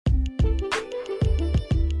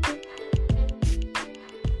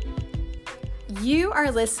You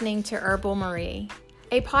are listening to Herbal Marie,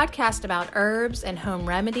 a podcast about herbs and home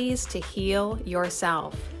remedies to heal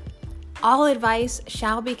yourself. All advice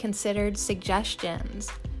shall be considered suggestions.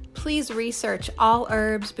 Please research all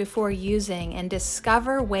herbs before using and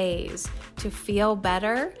discover ways to feel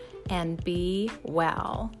better and be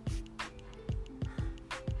well.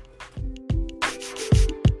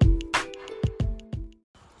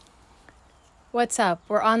 What's up?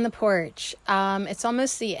 We're on the porch. It's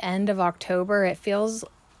almost the end of October. It feels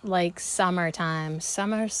like summertime.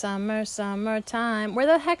 Summertime. Where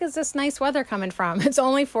the heck is this nice weather coming from? It's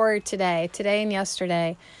only for today and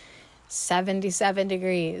yesterday. 77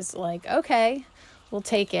 degrees. Like, okay, we'll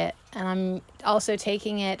take it. And I'm also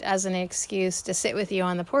taking it as an excuse to sit with you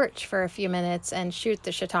on the porch for a few minutes and shoot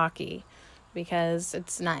the shiitake because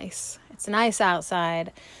it's nice. It's nice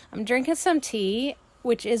outside. I'm drinking some tea,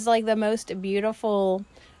 which is like the most beautiful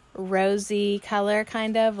rosy color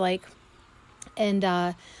kind of like,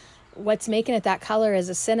 and what's making it that color is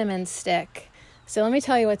a cinnamon stick. So let me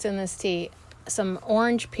tell you what's in this tea. Some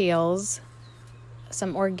orange peels,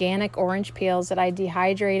 some organic orange peels that I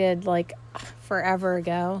dehydrated like forever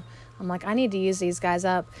ago. I'm like, I need to use these guys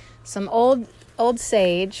up. Some old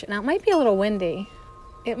sage. Now it might be a little windy.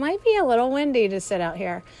 It might be a little windy to sit out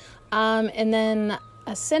here. And then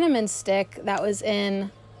a cinnamon stick that was in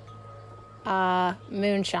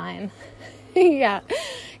moonshine. Yeah,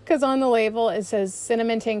 because on the label it says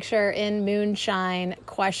cinnamon tincture in moonshine ?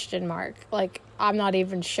 Like, I'm not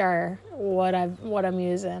even sure what I'm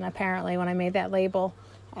using. Apparently when I made that label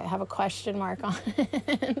I have a question mark on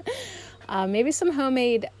it. Maybe some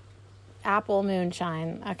homemade apple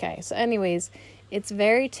moonshine. Okay, so anyways, it's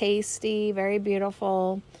very tasty, very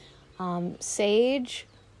beautiful. Sage,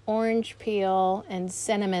 orange peel, and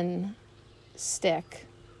cinnamon stick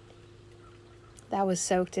that was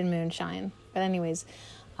soaked in moonshine. But anyways,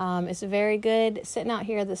 it's very good. Sitting out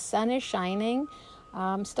here, the sun is shining.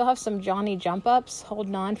 Still have some Johnny jump ups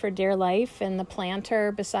holding on for dear life, and the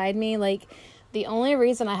planter beside me. Like, the only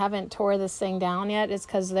reason I haven't tore this thing down yet is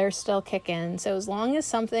because they're still kicking. So as long as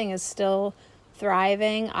something is still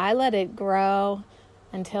thriving, I let it grow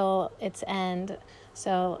until its end.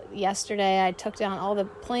 So yesterday I took down all the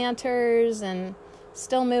planters and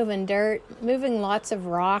still moving dirt, moving lots of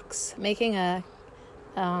rocks, making a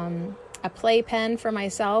playpen for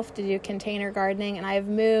myself to do container gardening. And I've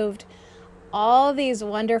moved all these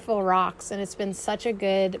wonderful rocks, and it's been such a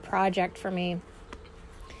good project for me.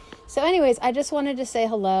 So anyways, I just wanted to say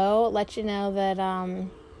hello, let you know that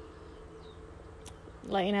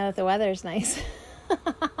the weather's nice.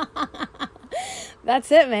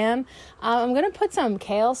 That's it, man. I'm going to put some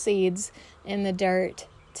kale seeds in the dirt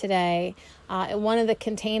today in one of the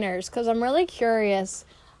containers because I'm really curious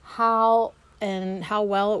how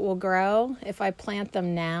well it will grow if I plant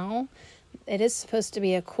them now. It is supposed to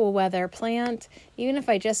be a cool weather plant. Even if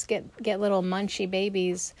I just get little munchy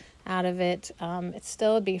babies out of it, it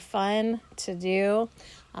still would be fun to do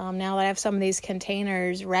now that I have some of these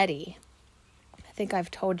containers ready. I think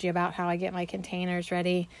I've told you about how I get my containers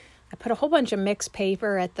ready. I put a whole bunch of mixed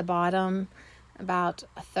paper at the bottom, about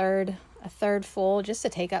a third full, just to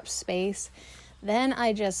take up space. Then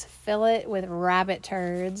I just fill it with rabbit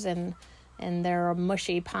turds and their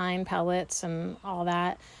mushy pine pellets and all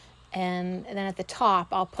that. And then at the top,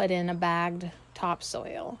 I'll put in a bagged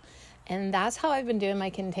topsoil. And that's how I've been doing my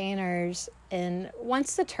containers. And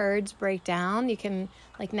once the turds break down, you can,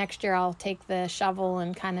 like next year, I'll take the shovel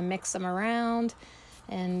and kind of mix them around.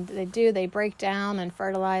 And they break down and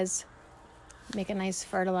fertilize, make a nice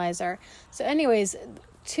fertilizer. So anyways,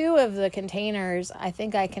 2 of the containers, I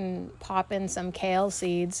think I can pop in some kale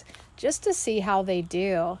seeds just to see how they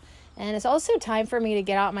do. And it's also time for me to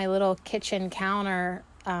get out my little kitchen counter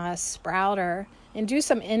sprouter and do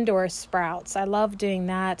some indoor sprouts. I love doing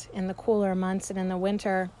that in the cooler months and in the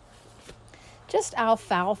winter. Just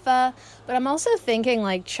alfalfa, but I'm also thinking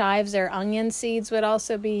like chives or onion seeds would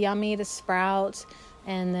also be yummy to sprout,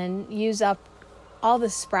 and then use up all the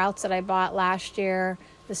sprouts that I bought last year,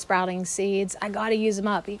 the sprouting seeds. I got to use them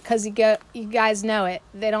up because you guys know it.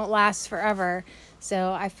 They don't last forever.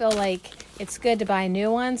 So I feel like it's good to buy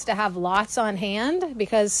new ones to have lots on hand,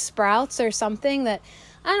 because sprouts are something that,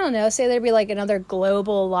 I don't know, say there'd be like another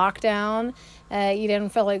global lockdown. You didn't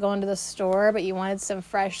feel like going to the store, but you wanted some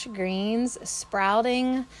fresh greens.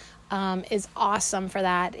 Sprouting is awesome for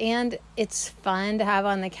that. And it's fun to have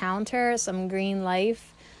on the counter, some green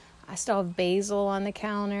life. I still have basil on the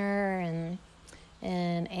counter, and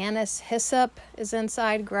anise hyssop is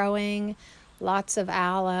inside growing. Lots of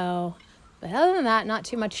aloe. But other than that, not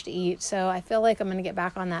too much to eat. So I feel like I'm going to get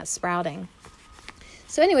back on that sprouting.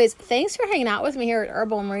 So anyways, thanks for hanging out with me here at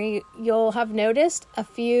Herbal Marie. You'll have noticed a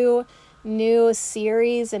few new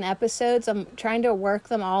series and episodes. I'm trying to work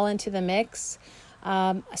them all into the mix.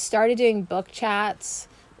 I started doing book chats.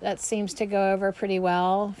 That seems to go over pretty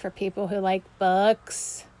well for people who like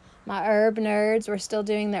books. My herb nerds, we're still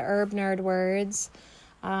doing the herb nerd words.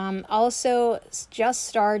 Also just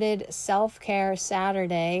started Self-Care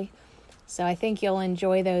Saturday. So I think you'll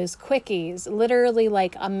enjoy those quickies. Literally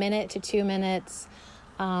like a minute to 2 minutes.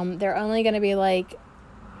 They're only going to be like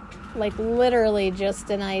literally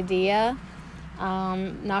just an idea.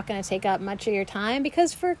 Not going to take up much of your time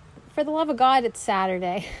because for the love of God, it's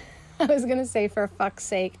Saturday. I was going to say for fuck's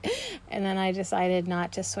sake, and then I decided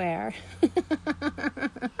not to swear.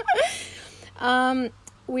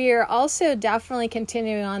 We are also definitely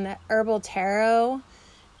continuing on the Herbal Tarot,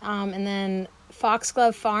 and then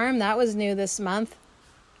Foxglove Farm, that was new this month.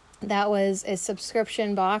 That was a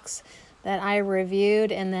subscription box that I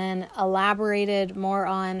reviewed and then elaborated more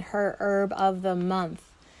on her herb of the month.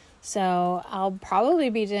 So I'll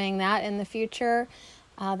probably be doing that in the future.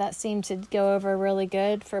 That seemed to go over really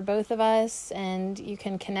good for both of us, and you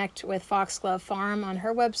can connect with Foxglove Farm on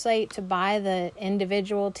her website to buy the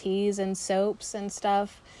individual teas and soaps and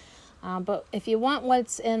stuff. But if you want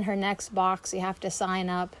what's in her next box, you have to sign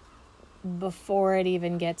up before it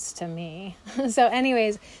even gets to me. So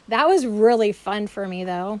anyways, that was really fun for me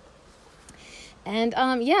though. And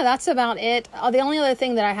yeah, that's about it. The only other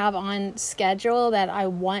thing that I have on schedule that I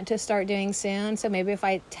want to start doing soon, so maybe if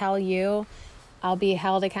I tell you, I'll be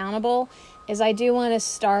held accountable, is I do want to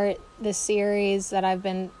start the series that I've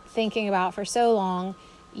been thinking about for so long,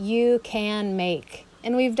 You Can Make.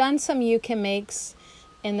 And we've done some You Can Makes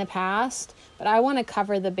in the past, but I want to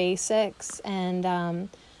cover the basics and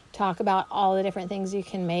talk about all the different things you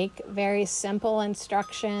can make. Very simple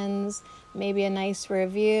instructions, maybe a nice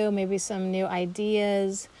review, maybe some new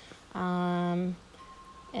ideas. And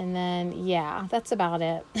then, yeah, that's about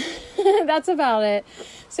it. That's about it.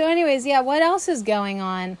 So anyways, yeah, what else is going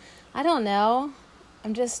on? I don't know.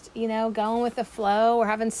 I'm just, going with the flow. We're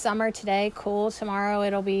having summer today. Cool. Tomorrow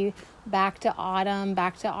it'll be back to autumn,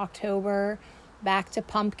 back to October, back to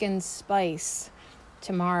pumpkin spice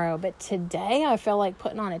tomorrow. But today I feel like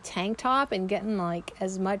putting on a tank top and getting like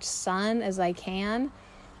as much sun as I can.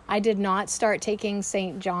 I did not start taking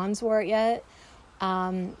St. John's wort yet.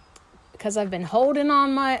 Because I've been holding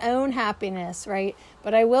on my own happiness, right?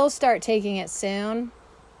 But I will start taking it soon.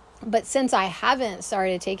 But since I haven't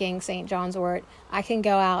started taking St. John's wort, I can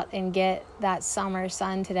go out and get that summer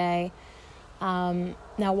sun today. Now,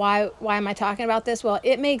 why am I talking about this? Well,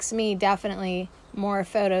 it makes me definitely more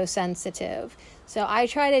photosensitive. So I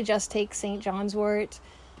try to just take St. John's wort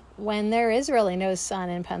when there is really no sun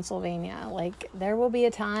in Pennsylvania. Like, there will be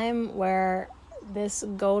a time where this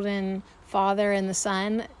golden father in the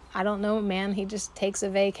sun, I don't know, man, he just takes a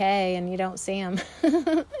vacay and you don't see him.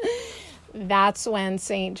 That's when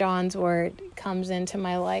St. John's wort comes into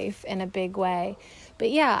my life in a big way.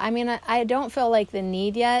 But yeah, I mean, I don't feel like the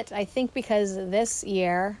need yet. I think because this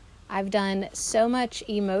year I've done so much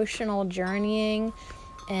emotional journeying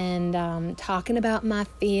and talking about my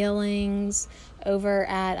feelings over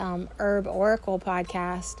at Herb Oracle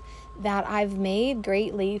podcast that I've made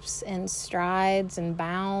great leaps and strides and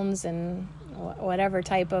bounds and whatever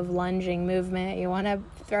type of lunging movement you want to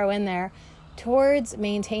throw in there towards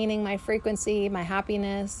maintaining my frequency, my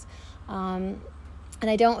happiness. And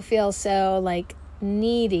I don't feel so like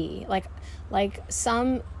needy. Like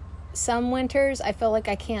some winters I feel like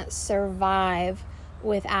I can't survive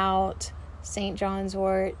without St. John's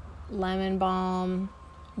wort, lemon balm,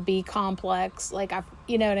 B complex,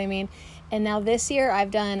 you know what I mean? And now this year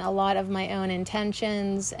I've done a lot of my own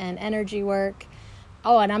intentions and energy work.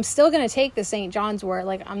 Oh, and I'm still going to take the St. John's wort.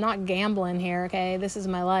 Like, I'm not gambling here, okay? This is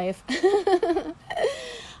my life.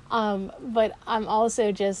 But I'm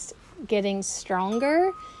also just getting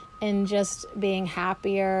stronger and just being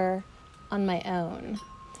happier on my own.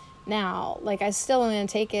 Now, like, I still am going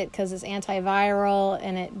to take it because it's antiviral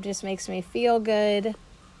and it just makes me feel good.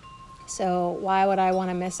 So why would I want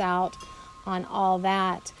to miss out on all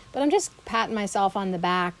that? But I'm just patting myself on the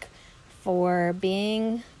back for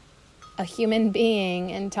being a human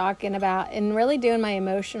being and talking about and really doing my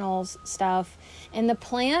emotional stuff. And the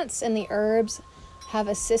plants and the herbs have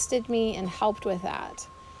assisted me and helped with that.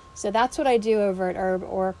 So that's what I do over at Herb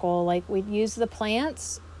Oracle. Like, we use the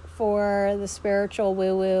plants for the spiritual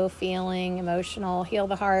woo-woo, feeling, emotional, heal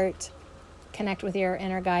the heart, connect with your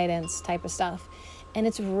inner guidance type of stuff. And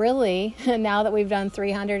it's really, now that we've done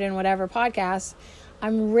 300 and whatever podcasts,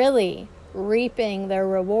 I'm really reaping the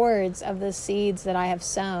rewards of the seeds that I have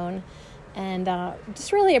sown and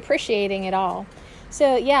just really appreciating it all.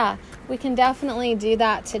 So yeah, we can definitely do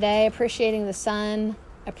that today, appreciating the sun,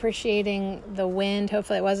 appreciating the wind.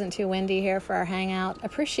 Hopefully it wasn't too windy here for our hangout.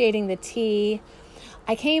 Appreciating the tea.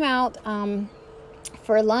 I came out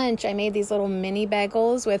for lunch. I made these little mini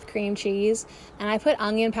bagels with cream cheese, and I put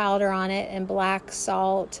onion powder on it and black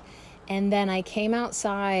salt. And then I came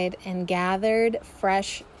outside and gathered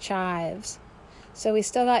fresh chives. So we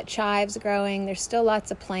still got chives growing. There's still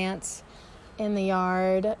lots of plants in the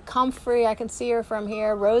yard. Comfrey, I can see her from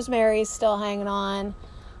here. Rosemary's still hanging on.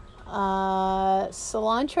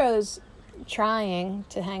 Cilantro's trying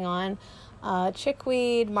to hang on.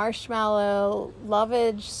 Chickweed, marshmallow,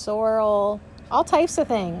 lovage, sorrel, all types of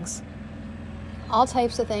things. All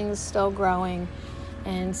types of things still growing.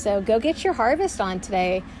 And so go get your harvest on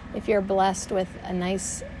today if you're blessed with a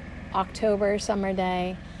nice October summer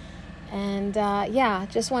day. And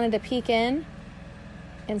just wanted to peek in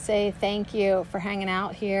and say thank you for hanging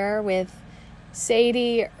out here with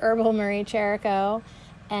Sadie Herbal Marie Cherico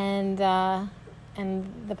and the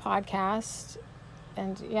podcast.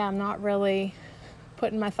 And I'm not really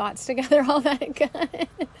putting my thoughts together all that good.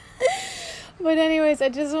 But anyways, I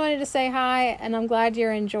just wanted to say hi, and I'm glad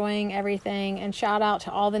you're enjoying everything. And shout out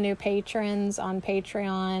to all the new patrons on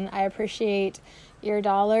Patreon. I appreciate your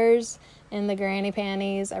dollars in the granny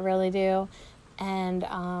panties. I really do. And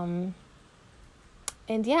I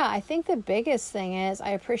think the biggest thing is I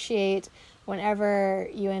appreciate whenever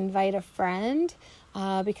you invite a friend,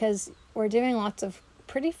 because we're doing lots of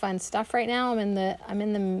pretty fun stuff right now. I'm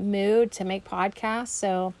in the mood to make podcasts,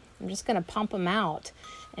 so I'm just going to pump them out.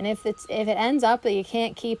 And if it ends up that you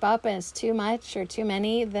can't keep up and it's too much or too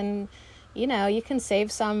many, then, you can save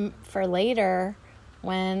some for later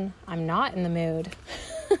when I'm not in the mood.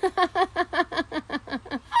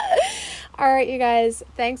 All right, you guys,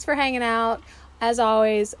 thanks for hanging out. As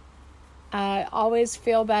always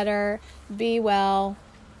feel better, be well,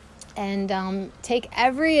 and take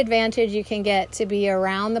every advantage you can get to be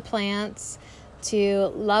around the plants, to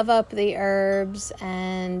love up the herbs,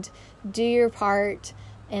 and do your part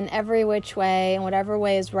in every which way, in whatever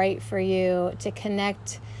way is right for you, to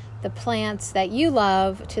connect the plants that you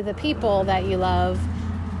love to the people that you love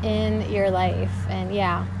in your life. And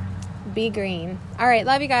be green. All right,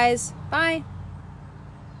 love you guys. Bye.